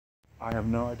I have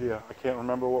no idea. I can't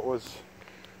remember what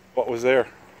was there.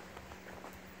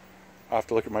 I'll have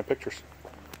to look at my pictures.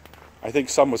 I think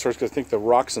some was hers because I think the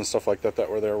rocks and stuff like that that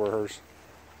were there were hers.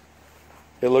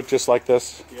 It looked just like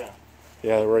this. Yeah.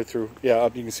 Yeah, right through. Yeah,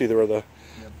 up you can see where the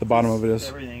bottom of it is.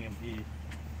 Everything can be.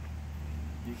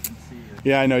 You can see it.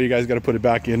 Yeah, I know you guys got to put it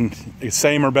back in.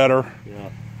 Same or better. Yeah.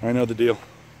 I know the deal.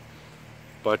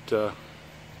 But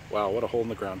wow, what a hole in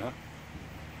the ground, huh?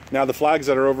 Now the flags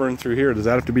that are over and through here, does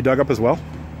that have to be dug up as well?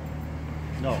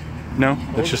 No. No,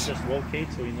 Those that's just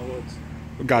locate so you know it's.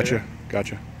 Gotcha, there.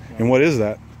 gotcha. And what is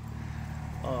that?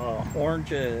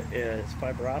 Orange is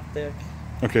fiber optic.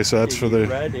 Okay, so that's for the.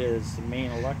 Red is the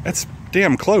main electric. That's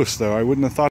damn close, though. I wouldn't have thought.